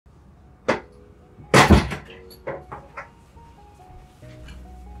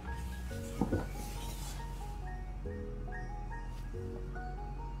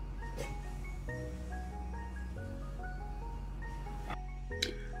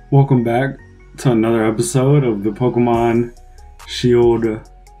Welcome back to another episode of the Pokemon Shield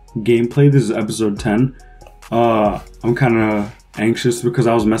gameplay. This is episode 10. I'm kind of anxious because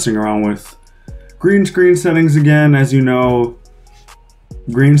I was messing around with green screen settings again. As you know,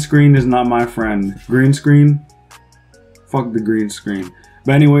 green screen is not my friend. Green screen? Fuck the green screen.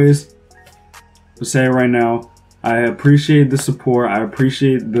 But anyways, to say it right now, I appreciate the support. I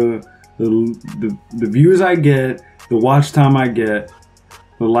appreciate the views I get, the watch time I get,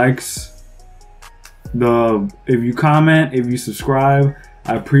 the likes, if you comment, if you subscribe,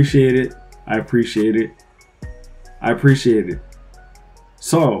 I appreciate it. I appreciate it. I appreciate it.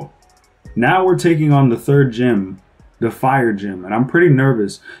 So now we're taking on the third gym, the fire gym, and I'm pretty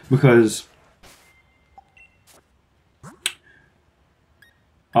nervous because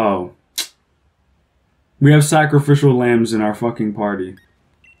we have sacrificial lambs in our fucking party.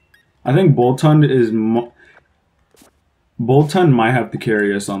 I think Boltund might have to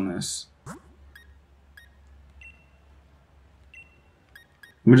carry us on this. I'm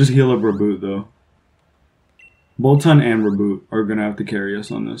gonna just heal up Reboot though. Boltund and Reboot are gonna have to carry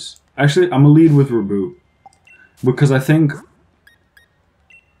us on this. Actually, I'm gonna lead with Reboot because I think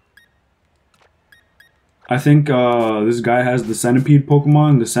this guy has the Centipede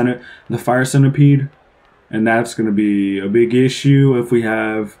Pokemon, the Fire Centipede, and that's gonna be a big issue if we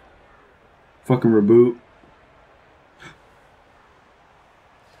have fucking Reboot.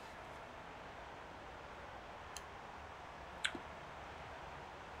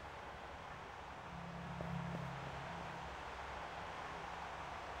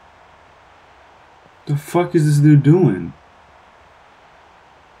 The fuck is this dude doing?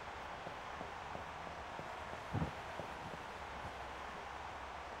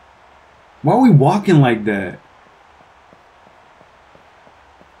 Why are we walking like that?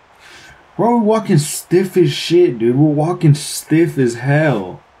 Why are we walking stiff as shit, dude? We're walking stiff as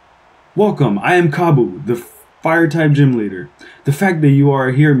hell. Welcome, I am Kabu, the Fire-type gym leader. The fact that you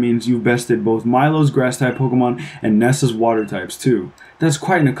are here means you've bested both Milo's Grass-type Pokemon and Nessa's Water-types too. That's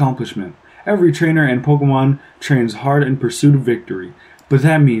quite an accomplishment. Every trainer and Pokemon trains hard in pursuit of victory, but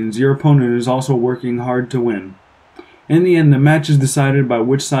that means your opponent is also working hard to win. In the end, the match is decided by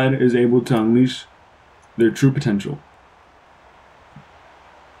which side is able to unleash their true potential.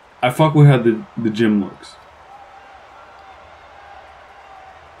 I fuck with how the gym looks.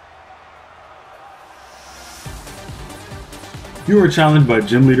 You are challenged by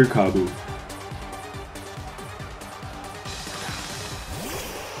Gym Leader Kabu.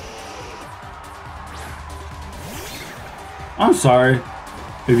 I'm sorry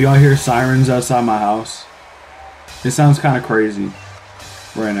if y'all hear sirens outside my house. It sounds kind of crazy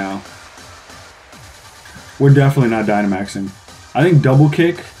right now. We're definitely not Dynamaxing. I think double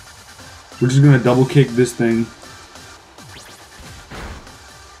kick. We're just gonna double kick this thing.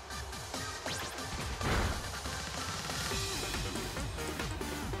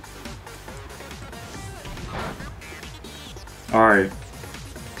 Alright.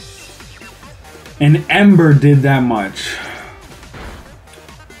 An Ember did that much.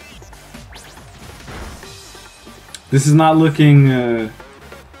 This is not looking,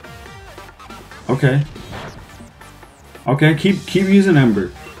 okay. Okay, keep using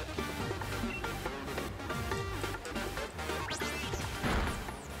Ember.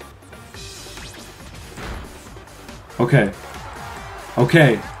 Okay.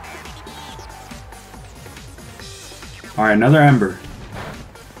 Okay. Alright, another Ember.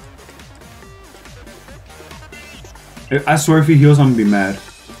 I swear if he heals, I'm gonna be mad.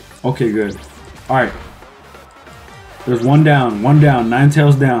 Okay, good. Alright. There's one down,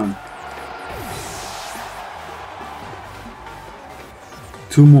 Ninetales down.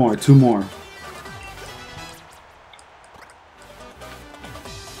 Two more.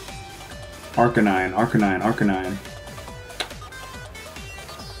 Arcanine.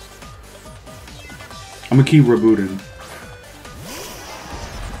 I'm gonna keep rebooting.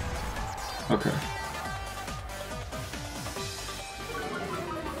 Okay.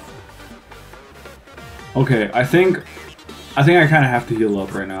 Okay, I think I kind of have to heal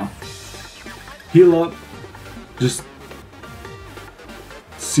up right now. Heal up. Just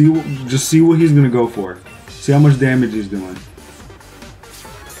see what he's gonna go for. See how much damage he's doing.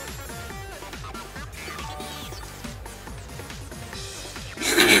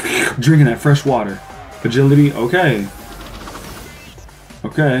 Drinking that fresh water. Agility, okay.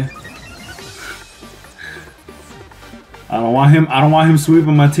 Okay. I don't want him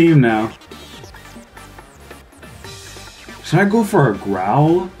sweeping my team now. Should I go for a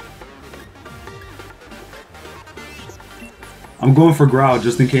growl? I'm going for growl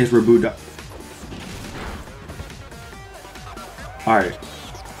just in case Rabu dies. Alright.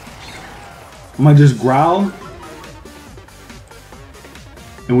 I'm gonna just growl.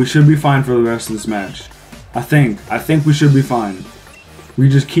 And we should be fine for the rest of this match. I think we should be fine. We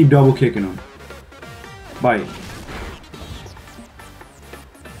just keep double kicking him. Bite.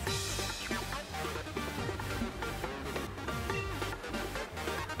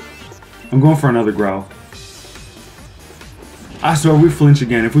 I'm going for another growl. I swear we flinch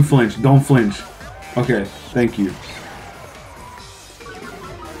again. If we flinch, don't flinch. Okay, thank you.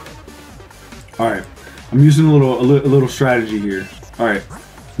 Alright. I'm using a little strategy here. Alright.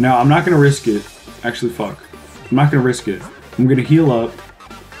 Now, I'm not gonna risk it. Actually, fuck. I'm not gonna risk it. I'm gonna heal up.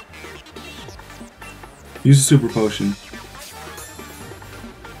 Use a super potion.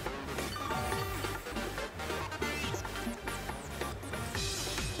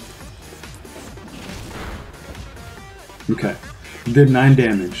 Okay. Did 9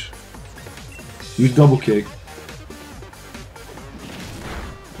 damage. Use double kick.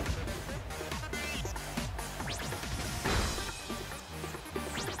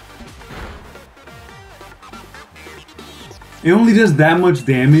 It only does that much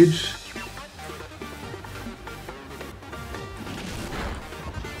damage.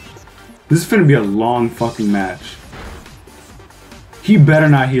 This is gonna be a long fucking match. He better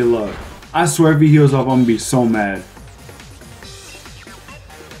not heal up. I swear if he heals up, I'm gonna be so mad.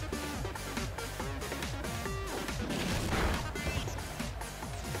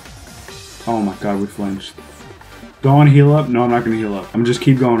 Oh my god, we flinched. Don't want to heal up? No, I'm not gonna heal up. I'm just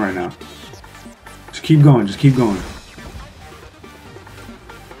keep going right now. Just keep going, just keep going.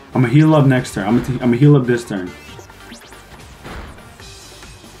 I'm gonna heal up next turn. I'm gonna heal up this turn.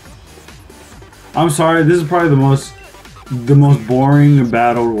 I'm sorry, this is probably the most boring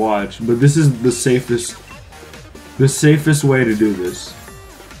battle to watch, but this is the safest way to do this.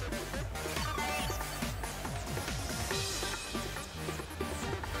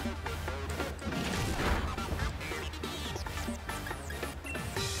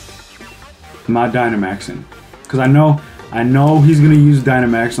 I'm not Dynamaxing, because I know he's gonna use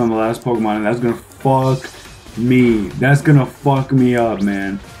Dynamax on the last Pokemon, and that's gonna fuck me. That's gonna fuck me up,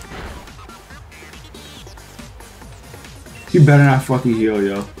 man. He better not fucking heal,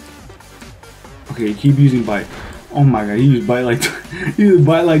 yo. Okay, keep using Bite. Oh my god, he used Bite like he used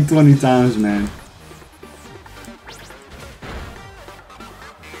Bite like 20 times, man.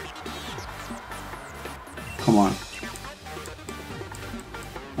 Come on.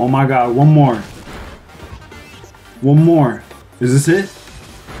 Oh my god, one more. One more. Is this it?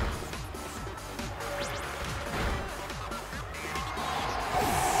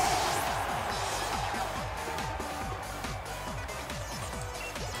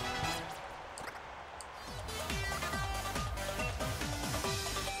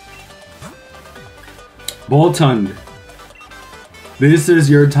 Boltund. This is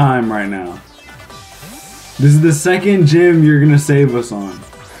your time right now. This is the second gym you're gonna save us on.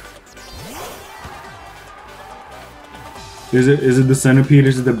 Is it the centipede?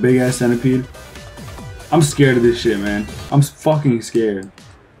 Is it the big ass centipede? I'm scared of this shit, man. I'm fucking scared.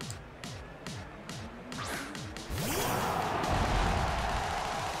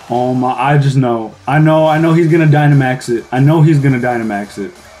 Oh my, I just know. I know he's gonna Dynamax it. I know he's gonna Dynamax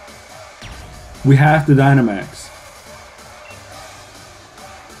it. We have to Dynamax.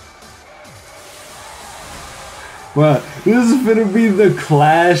 But this is gonna be the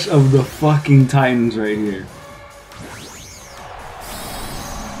clash of the fucking titans right here.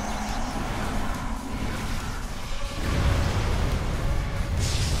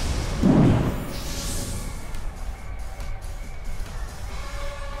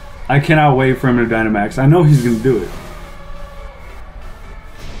 I cannot wait for him to Dynamax. I know he's gonna do it.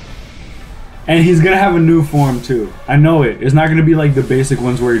 And he's gonna have a new form too. I know it. It's not gonna be like the basic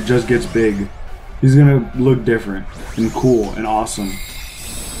ones where he just gets big. He's gonna look different and cool and awesome.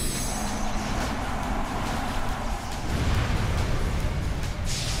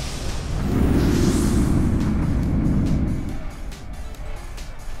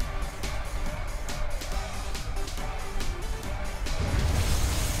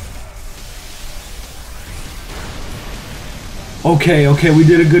 Okay, okay, we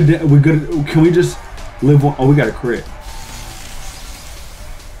did a good. We good. Can we just live one? Oh, we got a crit.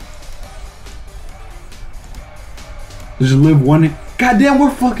 Just live one. Goddamn,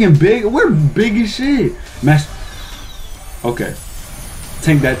 we're fucking big. We're big as shit. Mash. Okay.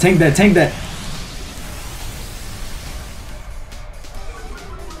 Tank that. Tank that. Tank that.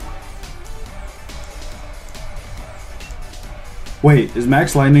 Wait, is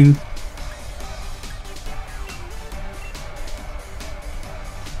Max Lightning...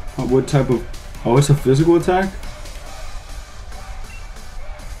 What type of... Oh, it's a physical attack?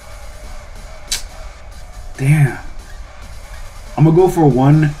 Damn. I'm gonna go for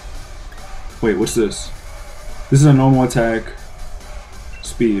one... Wait, what's this? This is a normal attack.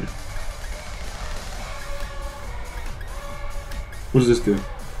 Speed. What does this do?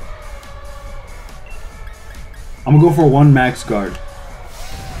 I'm gonna go for one max guard.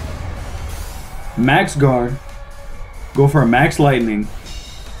 Max guard. Go for a max lightning.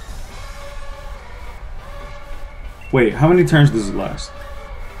 Wait, how many turns does it last?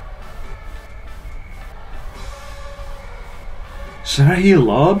 Should I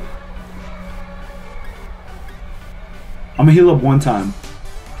heal up? I'm gonna heal up one time.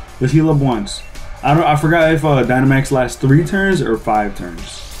 Let's heal up once. I forgot if Dynamax lasts 3 turns or 5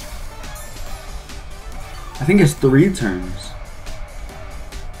 turns. I think it's 3 turns.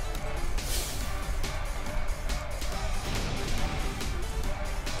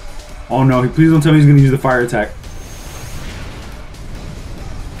 Oh no, please don't tell me he's gonna use the fire attack.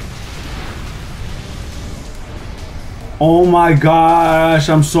 Oh my gosh,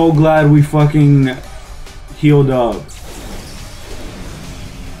 I'm so glad we fucking healed up.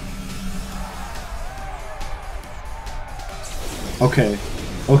 Okay.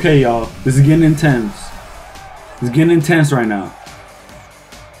 Okay, y'all. This is getting intense. This is getting intense right now.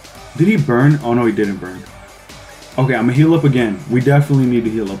 Did he burn? Oh no, he didn't burn. Okay, I'm gonna heal up again. We definitely need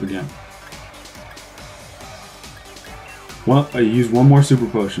to heal up again. Well, I used one more super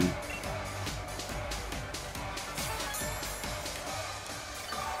potion.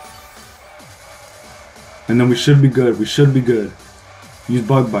 And then we should be good. We should be good. Use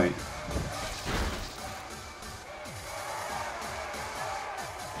Bug Bite.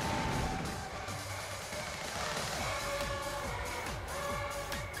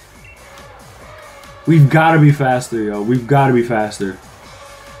 We've got to be faster, yo. We've got to be faster.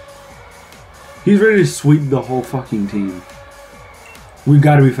 He's ready to sweep the whole fucking team. We've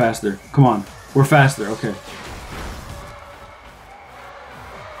got to be faster. Come on. We're faster. Okay.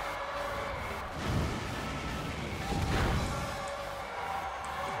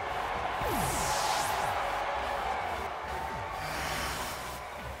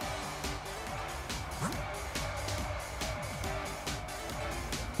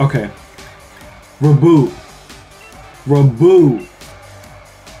 Okay. Reboot. Reboot.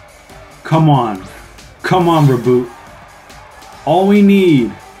 Come on. Come on, Reboot. All we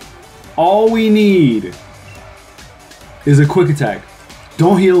need is a quick attack.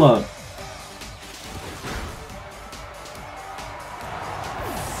 Don't heal up.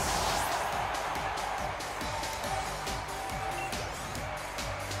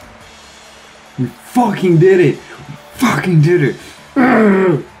 We fucking did it. We fucking did it.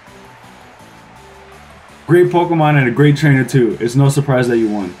 Urgh. Great Pokemon and a great trainer too. It's no surprise that you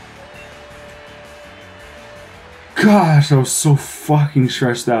won. Gosh, I was so fucking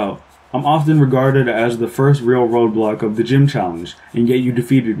stressed out. I'm often regarded as the first real roadblock of the gym challenge, and yet you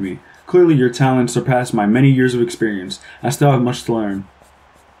defeated me. Clearly your talent surpassed my many years of experience. I still have much to learn.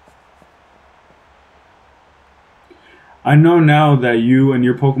 I know now that you and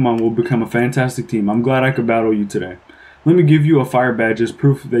your Pokemon will become a fantastic team. I'm glad I could battle you today. Let me give you a fire badge as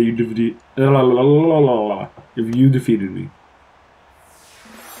proof that you if you defeated me.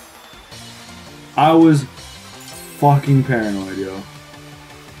 I was fucking paranoid, yo.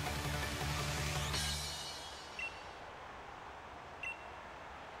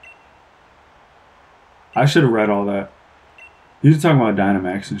 I should have read all that. He was talking about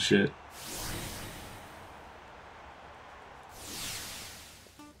Dynamax and shit.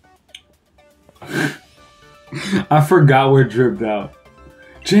 I forgot we're dripped out.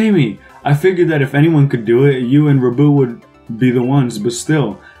 Jamie, I figured that if anyone could do it, you and Rabu would be the ones, but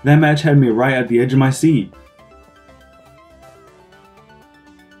still, that match had me right at the edge of my seat.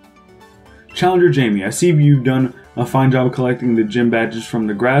 Challenger Jamie, I see you've done a fine job of collecting the gym badges from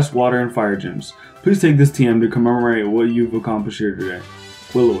the grass, water, and fire gyms. Please take this TM to commemorate what you've accomplished here today.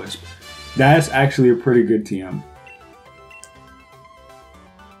 Will-O-Wisp. That's actually a pretty good TM.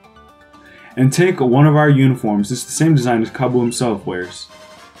 And take one of our uniforms. It's the same design as Kabu himself wears.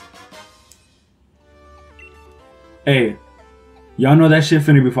 Hey, y'all know that shit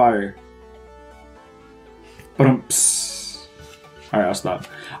finna be fire. But alright, I'll stop.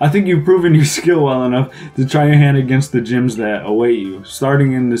 I think you've proven your skill well enough to try your hand against the gyms that await you,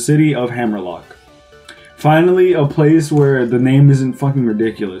 starting in the city of Hammerlock. Finally, a place where the name isn't fucking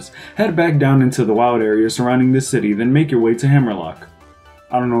ridiculous. Head back down into the wild area surrounding this city, then make your way to Hammerlock.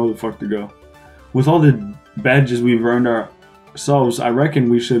 I don't know where the fuck to go. With all the badges we've earned ourselves, I reckon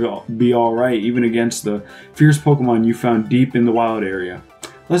we should be alright even against the fierce Pokemon you found deep in the wild area.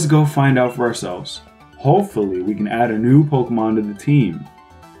 Let's go find out for ourselves. Hopefully we can add a new Pokemon to the team.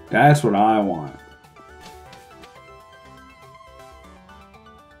 That's what I want.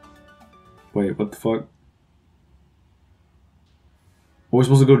 Wait, what the fuck? We're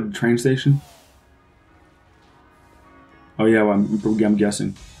supposed to go to the train station? Oh yeah, well, I'm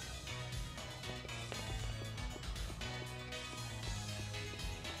guessing.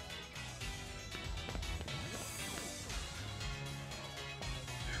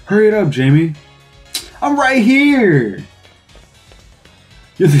 Hurry it up, Jaime. I'm right here!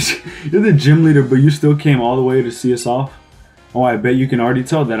 You're the gym leader, but you still came all the way to see us off? Oh, I bet you can already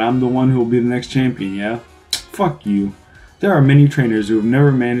tell that I'm the one who will be the next champion, yeah? Fuck you. There are many trainers who have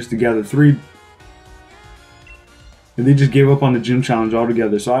never managed to gather 3... And they just gave up on the gym challenge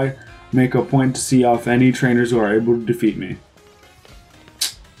altogether, so I make a point to see off any trainers who are able to defeat me.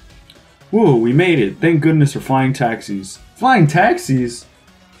 Whoa, we made it. Thank goodness for flying taxis. Flying taxis?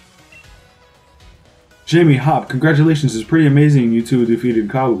 Jaime, Hop, congratulations. It's pretty amazing you two defeated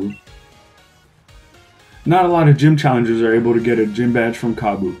Kabu. Not a lot of gym challengers are able to get a gym badge from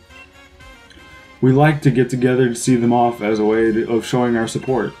Kabu. We like to get together to see them off as a way of showing our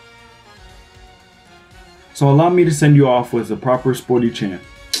support. So allow me to send you off with a proper sporty chant.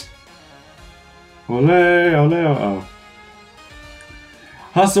 Ole, ole, oh.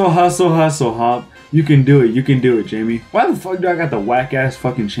 Hustle, hustle, hustle, Hop. You can do it, Jaime. Why the fuck do I got the whack-ass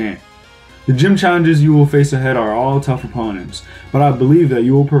fucking chant? The gym challenges you will face ahead are all tough opponents, but I believe that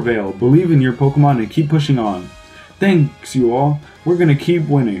you will prevail. Believe in your Pokemon and keep pushing on. Thanks, you all. We're gonna keep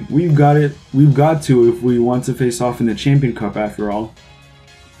winning. We've got to if we want to face off in the Champion Cup after all.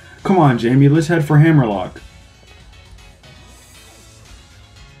 Come on, Jaime, let's head for Hammerlock.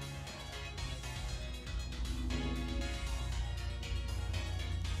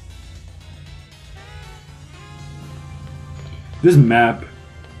 This map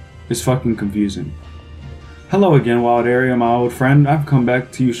is fucking confusing. Hello again, Wild Area, my old friend. I've come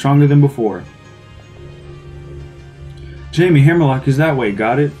back to you stronger than before. Jaime, Hammerlock is that way,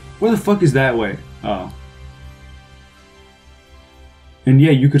 got it? Where the fuck is that way? Oh. And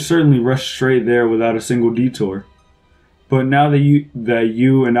yeah, you could certainly rush straight there without a single detour. But now that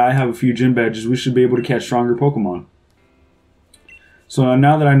you and I have a few gym badges, we should be able to catch stronger Pokemon. So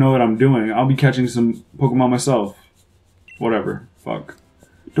now that I know what I'm doing, I'll be catching some Pokemon myself. Whatever. Fuck.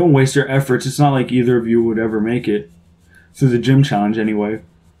 Don't waste your efforts. It's not like either of you would ever make it. Through the gym challenge, anyway.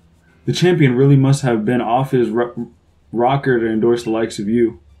 The champion really must have been off his rocker to endorse the likes of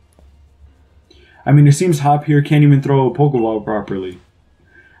you. I mean, it seems Hop here can't even throw a Pokeball properly.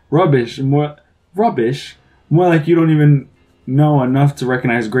 Rubbish. More like you don't even know enough to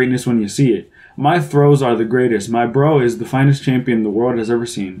recognize greatness when you see it. My throws are the greatest. My bro is the finest champion the world has ever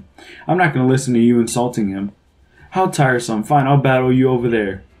seen. I'm not going to listen to you insulting him. How tiresome. Fine, I'll battle you over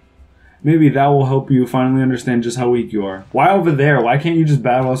there. Maybe that will help you finally understand just how weak you are. Why over there? Why can't you just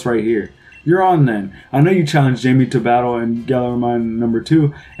battle us right here? You're on then. I know you challenged Jaime to battle in Galarmine number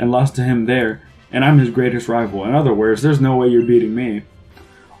 2 and lost to him there, and I'm his greatest rival. In other words, there's no way you're beating me.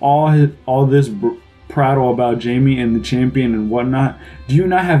 All this prattle about Jaime and the champion and whatnot, do you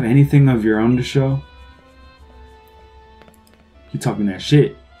not have anything of your own to show? You talking that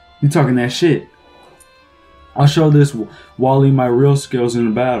shit. You talking that shit. I'll show this Wally my real skills in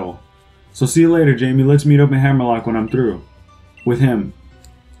a battle. So see you later, Jaime. Let's meet up in Hammerlock when I'm through. With him.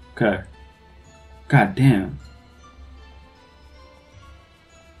 Okay. God damn.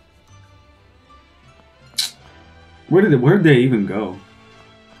 Where'd they even go?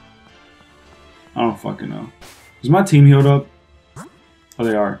 I don't fucking know. Is my team healed up? Oh,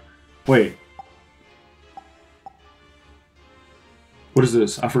 they are. Wait. What is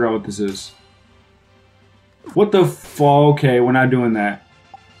this? I forgot what this is. What the fuck? Okay, we're not doing that.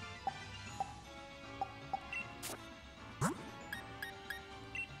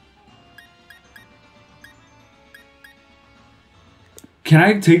 Can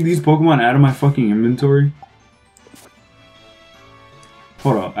I take these Pokemon out of my fucking inventory?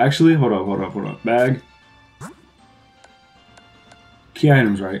 Hold up. Actually, hold up. Bag. Key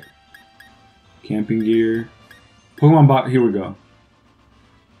items, right? Camping gear. Pokemon box. Here we go.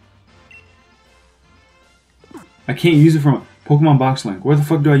 I can't use it from a Pokemon box link. Where the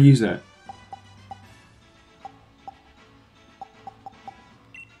fuck do I use that?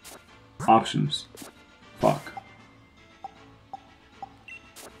 Options. Fuck.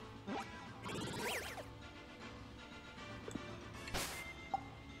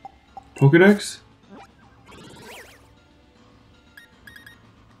 Pokedex?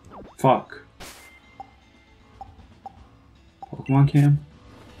 Fuck. Pokemon cam?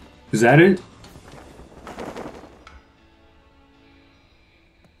 Is that it?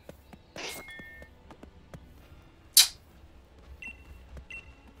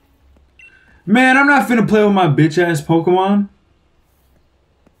 Man, I'm not finna play with my bitch ass Pokemon.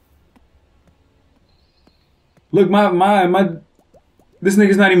 Look, this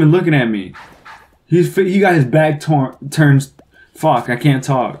nigga's not even looking at me. He got his back turns. Fuck, I can't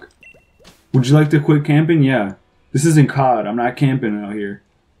talk. Would you like to quit camping? Yeah. This isn't COD. I'm not camping out here.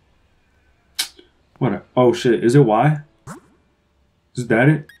 What? Oh shit. Is it Y? Is that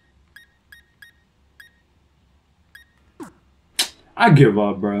it? I give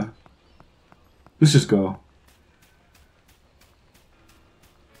up, bruh. Let's just go.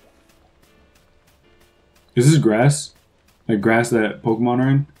 Is this grass? Like grass that Pokemon are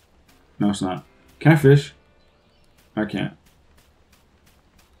in? No, it's not. Can I fish? I can't.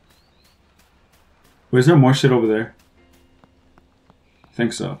 Wait, is there more shit over there? I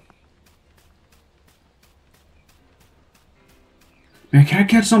think so. Man, can I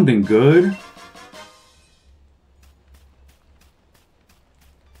catch something good?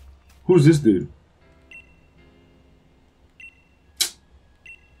 Who's this dude?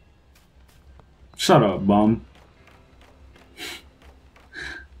 Shut up, bum.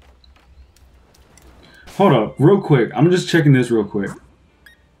 Hold up, real quick. I'm just checking this real quick.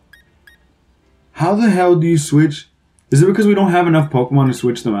 How the hell do you switch? Is it because we don't have enough Pokemon to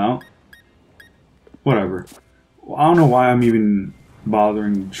switch them out? Whatever. Well, I don't know why I'm even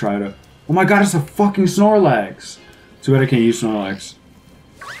bothering to try to... Oh my god, it's a fucking Snorlax! Too bad I can't use Snorlax.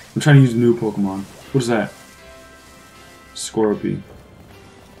 I'm trying to use a new Pokemon. What is that? Scorpy.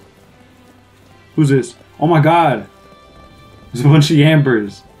 Who's this? Oh my god! There's a bunch of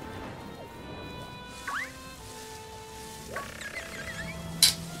Yampers.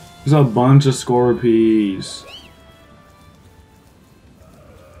 There's a bunch of Scorpies.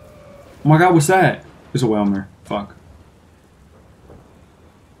 Oh my god, what's that? It's a Whelmer. Fuck.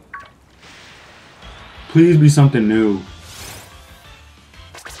 Please be something new.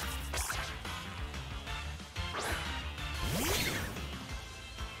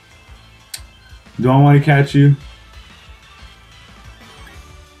 Do I want to catch you?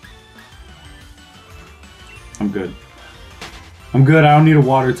 I'm good. I'm good. I don't need a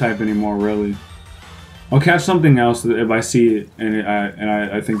water type anymore, really. I'll catch something else if I see it and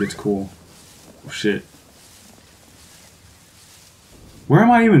I think it's cool. Oh, shit. Where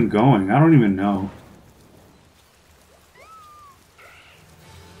am I even going? I don't even know.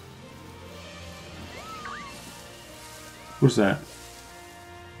 What's that?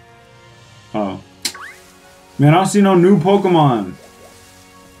 Oh. Man, I don't see no new Pokemon.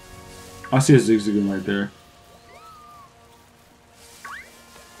 I see a Zigzagoon right there.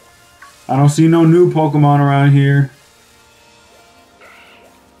 I don't see no new Pokemon around here.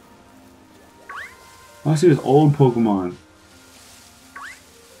 All I see is old Pokemon.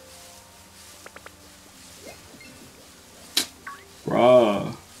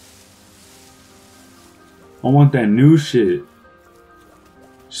 Bruh. I want that new shit.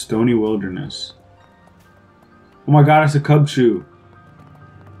 Stony Wilderness. Oh my god, it's a Cubchoo.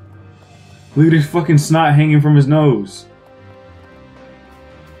 Look at his fucking snot hanging from his nose.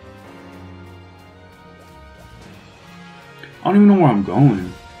 I don't even know where I'm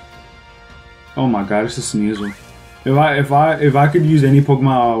going. Oh my god, it's a Sneasel. If I could use any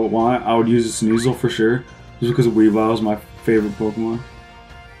Pokemon I would want, I would use a Sneasel for sure. Just because Weavile is my favorite Pokemon.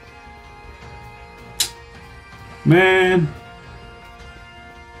 Man.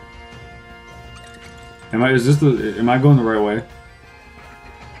 Am I going the right way?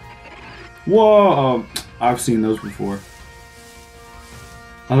 Whoa! I've seen those before.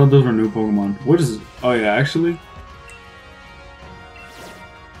 I thought those were new Pokemon. What is... Oh yeah, actually...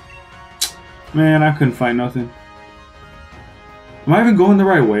 Man, I couldn't find nothing. Am I even going the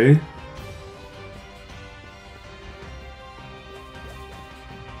right way?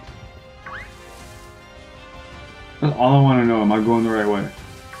 That's all I want to know. Am I going the right way?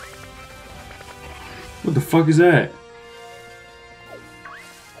 What the fuck is that?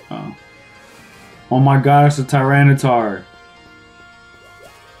 Oh. Oh my god, it's a Tyranitar.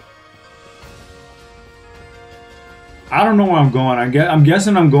 I don't know where I'm going. I'm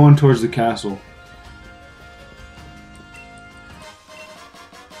guessing I'm going towards the castle.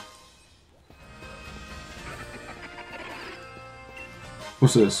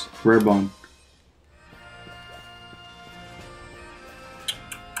 What's this? Rare bone.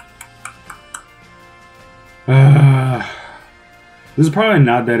 This is probably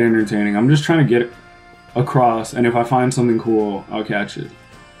not that entertaining. I'm just trying to get across, and if I find something cool, I'll catch it. Is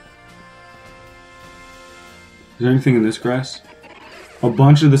there anything in this grass? A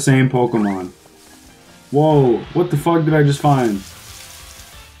bunch of the same Pokemon. Whoa, what the fuck did I just find?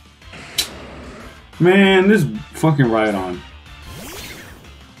 Man, this fucking Rhydon.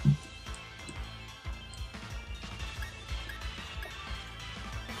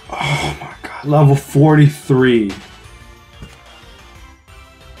 Oh my god, level 43.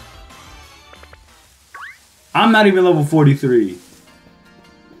 I'm not even level 43.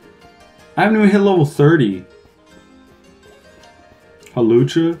 I haven't even hit level 30.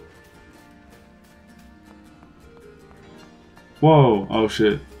 Halucha? Whoa, oh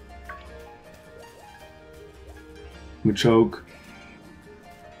shit. Machoke.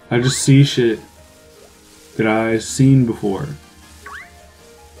 I just see shit that I've seen before.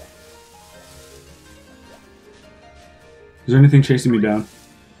 Is there anything chasing me down?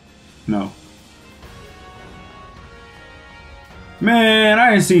 No. Man,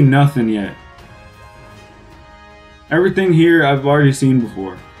 I ain't seen nothing yet. Everything here I've already seen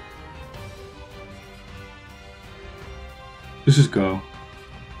before. Let's just go.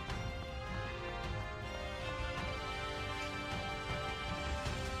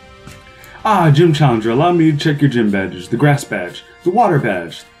 Ah, Gym Challenger, allow me to check your gym badges. The Grass Badge, the Water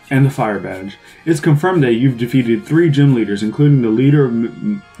Badge, and the Fire Badge. It's confirmed that you've defeated 3 gym leaders, including the leader of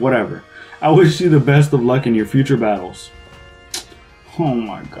whatever. I wish you the best of luck in your future battles. Oh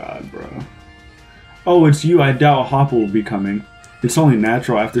my god, bro. Oh, it's you. I doubt Hopper will be coming. It's only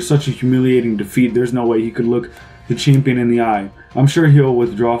natural. After such a humiliating defeat, there's no way he could look the champion in the eye. I'm sure he'll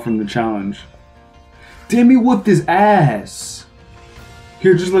withdraw from the challenge. Damn, he whooped his ass.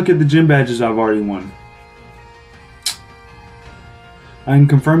 Here, just look at the gym badges I've already won. I can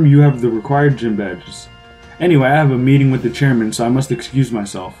confirm you have the required gym badges. Anyway, I have a meeting with the chairman, so I must excuse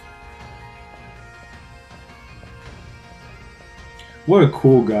myself. What a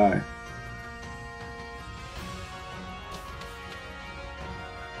cool guy.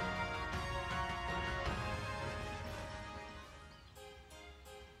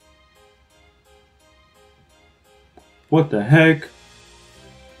 What the heck?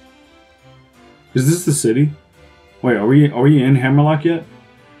 Is this the city? Wait, are we in Hammerlock yet?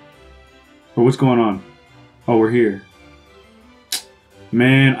 Or what's going on? Oh, we're here.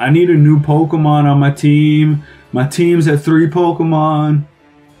 Man, I need a new Pokemon on my team. My team's at 3 Pokemon.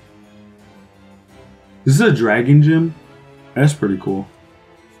 Is this a Dragon Gym? That's pretty cool.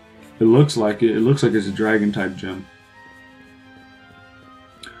 It looks like it. It looks like it's a Dragon type gym.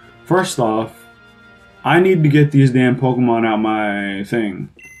 First off, I need to get these damn Pokemon out my thing.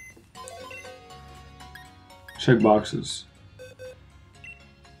 Check boxes.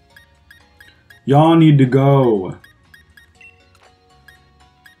 Y'all need to go.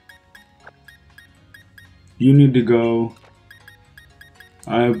 You need to go.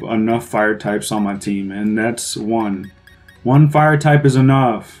 I have enough fire types on my team, and that's 1. 1 fire type is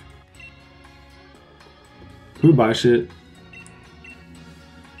enough. Who buy shit?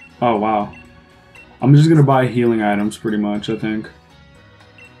 Oh, wow. I'm just gonna buy healing items pretty much, I think.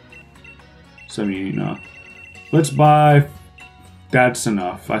 78, no. Let's buy... That's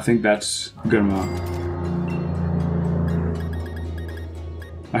enough. I think that's a good amount.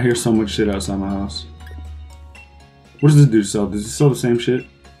 I hear so much shit outside my house. What does this dude sell? Does he sell the same shit?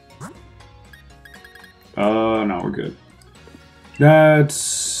 No, we're good.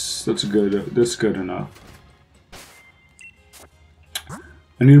 That's good enough.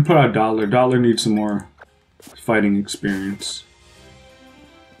 I need to put out Dollar. Dollar needs some more fighting experience.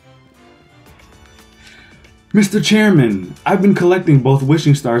 Mr. Chairman, I've been collecting both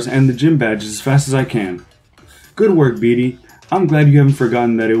wishing stars and the gym badges as fast as I can. Good work, Beatty. I'm glad you haven't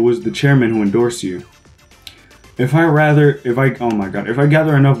forgotten that it was the chairman who endorsed you. If I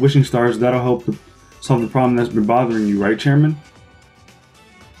gather enough wishing stars, that'll help solve the problem that's been bothering you, right, Chairman?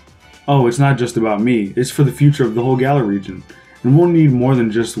 Oh, it's not just about me. It's for the future of the whole Galar region. And we'll need more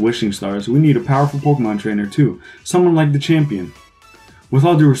than just wishing stars. We need a powerful Pokemon trainer, too. Someone like the champion. With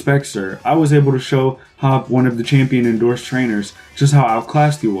all due respect, sir, I was able to show Hop, one of the champion-endorsed trainers, just how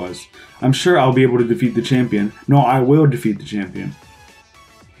outclassed he was. I'm sure I'll be able to defeat the champion. No, I will defeat the champion.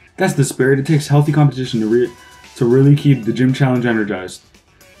 That's the spirit. It takes healthy competition to really keep the gym challenge energized.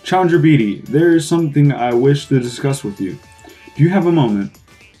 Challenger Beatty, there is something I wish to discuss with you. Do you have a moment?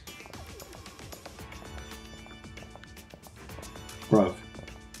 Bruv.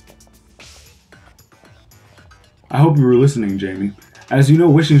 I hope you were listening, Jamie. As you know,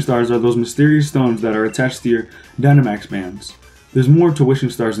 wishing stars are those mysterious stones that are attached to your Dynamax bands. There's more to wishing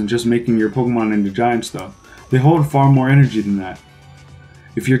stars than just making your Pokemon into giant stuff. They hold far more energy than that.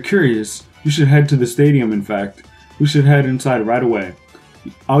 If you're curious, you should head to the stadium, in fact. We should head inside right away.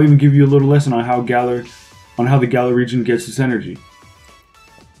 I'll even give you a little lesson on how the Galar region gets its energy.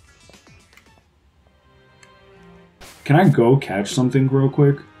 Can I go catch something real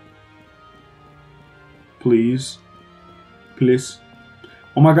quick? Please. Please.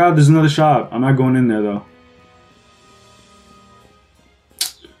 Oh my god, there's another shop. I'm not going in there though.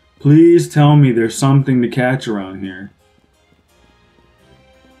 Please tell me there's something to catch around here.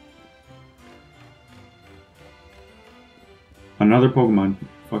 Another Pokemon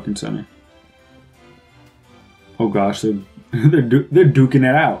fucking center. Oh gosh, they're duking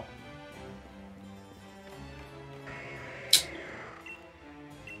it out.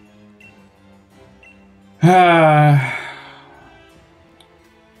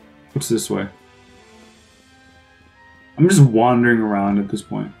 What's this way? I'm just wandering around at this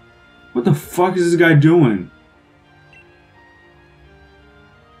point. What the fuck is this guy doing?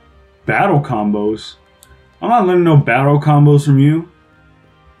 Battle combos? I'm not learning no battle combos from you.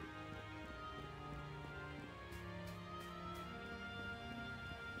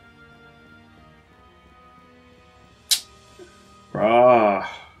 Bruh.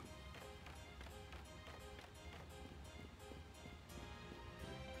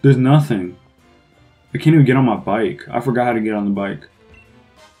 There's nothing. I can't even get on my bike. I forgot how to get on the bike.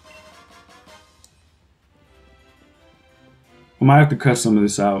 I might have to cut some of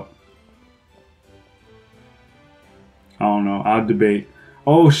this out. I don't know. I'll debate.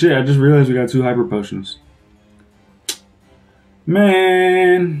 Oh shit, I just realized we got 2 hyper potions.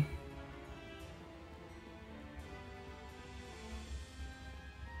 Man.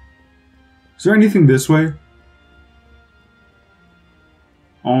 Is there anything this way?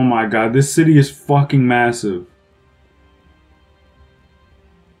 Oh my god, this city is fucking massive.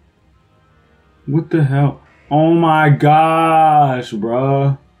 What the hell? Oh my gosh,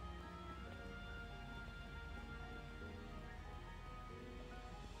 bruh.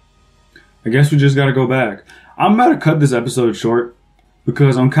 I guess we just gotta go back. I'm about to cut this episode short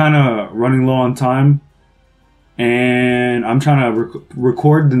because I'm kind of running low on time. And I'm trying to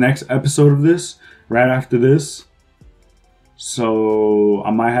record the next episode of this right after this. So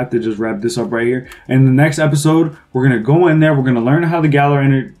I might have to just wrap this up right here. And the next episode, we're going to go in there. We're going to learn how the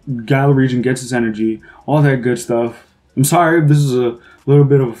Galar region gets its energy. All that good stuff. I'm sorry if this is a little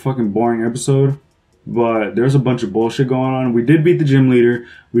bit of a fucking boring episode. But there's a bunch of bullshit going on. We did beat the gym leader.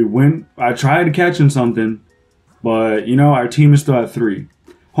 We went. I tried to catch him something. But, you know, our team is still at 3.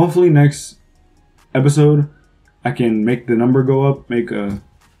 Hopefully next episode, I can make the number go up. Make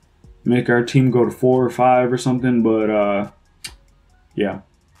our team go to 4 or 5 or something. But, yeah.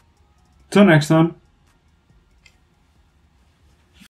 Till next time.